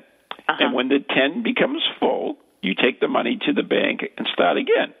 10. And when the 10 becomes full, you take the money to the bank and start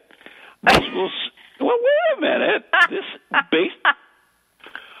again. This will. Well, wait a minute. This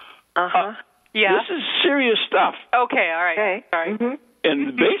This is serious stuff. Okay. All right. Okay. Sorry.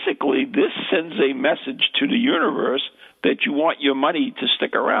 And basically, this sends a message to the universe that you want your money to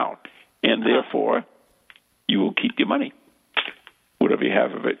stick around, and therefore, you will keep your money, whatever you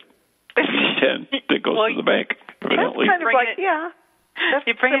have of it. 10 that goes to the bank. Evidently. That's kind of like, that's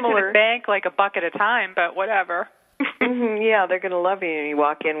you bring similar. it to the bank like a buck at a time, but whatever. Yeah, they're going to love you. And you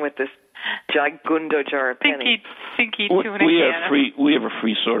walk in with this gigundo jar of pennies. Stinky tuna can. We have a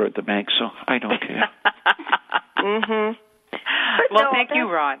free sorter at the bank, so I don't care. Well, thank you,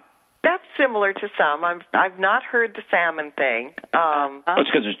 Ron. That's similar to some. I've not heard the salmon thing. It's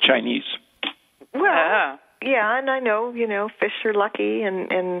because it's Chinese. Well, yeah, and I know, fish are lucky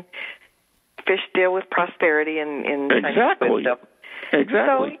and fish deal with prosperity and Chinese wisdom.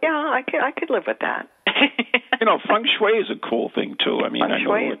 Exactly. So, I could live with that. Feng Shui is a cool thing, too. I mean, Feng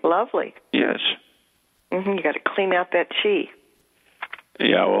Shui is lovely. Yes. You got to clean out that chi.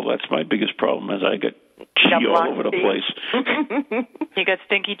 Yeah, well, that's my biggest problem is I get chi all over the place. You got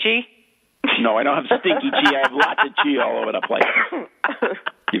stinky chi? No, I don't have stinky chi. I have lots of chi all over the place.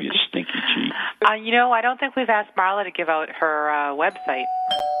 Give you stinky chi. I don't think we've asked Marla to give out her website.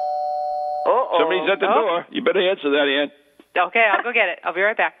 Somebody's at the door. You better answer that, Ann. Okay, I'll go get it. I'll be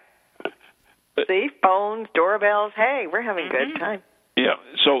right back. See, phones, doorbells. Hey, we're having a good time. Yeah.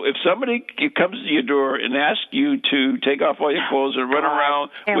 So if somebody comes to your door and asks you to take off all your clothes and run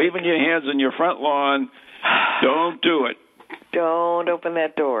around waving your hands on your front lawn, don't do it. Don't open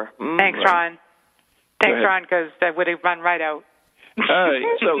that door. Thanks, Ron. Thanks, Ron, because I would have run right out. All right.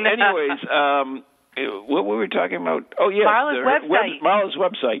 So, anyways, what were we talking about? Oh, yes. Marla's website. Marla's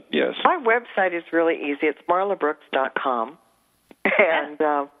website, yes. My website is really easy. It's marlabrooks.com.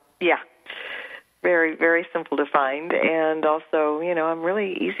 And, very, very simple to find. And also, I'm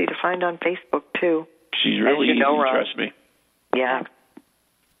really easy to find on Facebook, too. She's really easy, trust me. Yeah.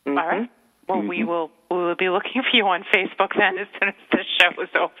 All right. Well, we will be looking for you on Facebook then as soon as the show is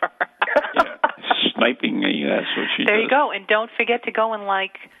over. Sniping me, that's what she does. There you go. And don't forget to go and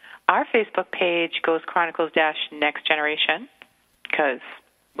like our Facebook page, Ghost Chronicles Next Generation, because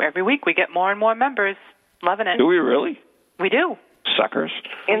every week we get more and more members. Loving it. Do we really? We do. Suckers.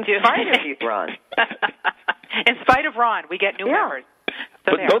 In spite of you, Ron. In spite of Ron, we get new members. So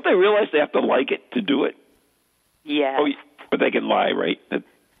But there. don't they realize they have to like it to do it? Yes. Oh, but they can lie, right?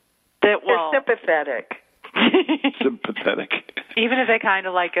 They're sympathetic. Sympathetic. Even if they kind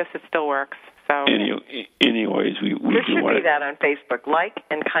of like us, it still works. So. Anyways, we there do should want be that on Facebook. Like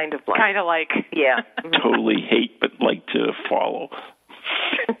and kind of like. Kind of like. Yeah. Totally hate, but like to follow.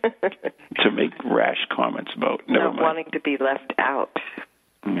 To make rash comments about. Never Not mind. wanting to be left out.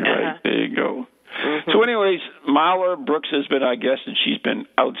 Right, there you go. So anyways, Marla Brooks has been our guest, and she's been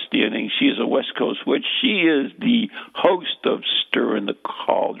outstanding. She is a West Coast witch. She is the host of Stirring the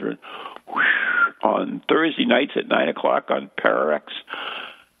Cauldron on Thursday nights at 9 o'clock on Pararex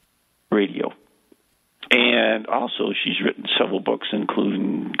Radio. And also, she's written several books,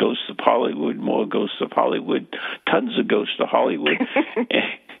 including Ghosts of Hollywood, More Ghosts of Hollywood, Tons of Ghosts of Hollywood,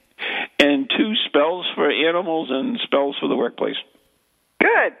 and 2 spells for animals and spells for the workplace.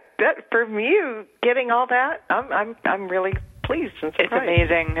 Good. That from you getting all that, I'm really pleased and surprised. It's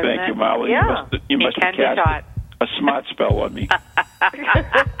amazing, isn't Thank you, Molly. Yeah. You must It have can be cast taught. a smart spell on me.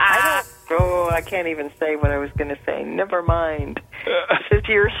 I can't even say what I was going to say. Never mind. This is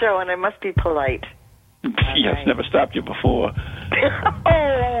your show, and I must be polite. Yes, never stopped you before.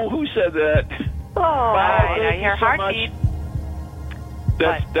 Oh, who said that? Oh, I know thank your you so heartbeat.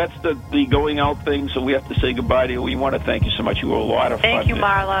 That's the going out thing, so we have to say goodbye to you. We want to thank you so much. You were a lot of fun. Thank you,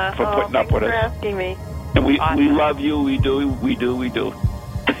 Marla. For putting up with thanks us. for asking me. And we Awesome. love you. We do.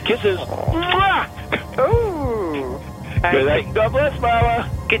 Kisses. Mwah! Ooh. Good night. God bless, Marla.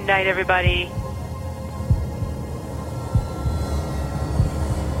 Good night, everybody.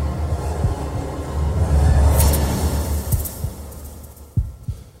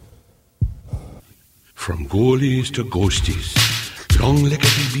 From ghoulies to ghosties,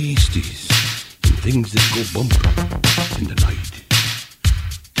 long-leggedy beasties, and things that go bump in the night.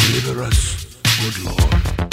 Deliver us, good Lord.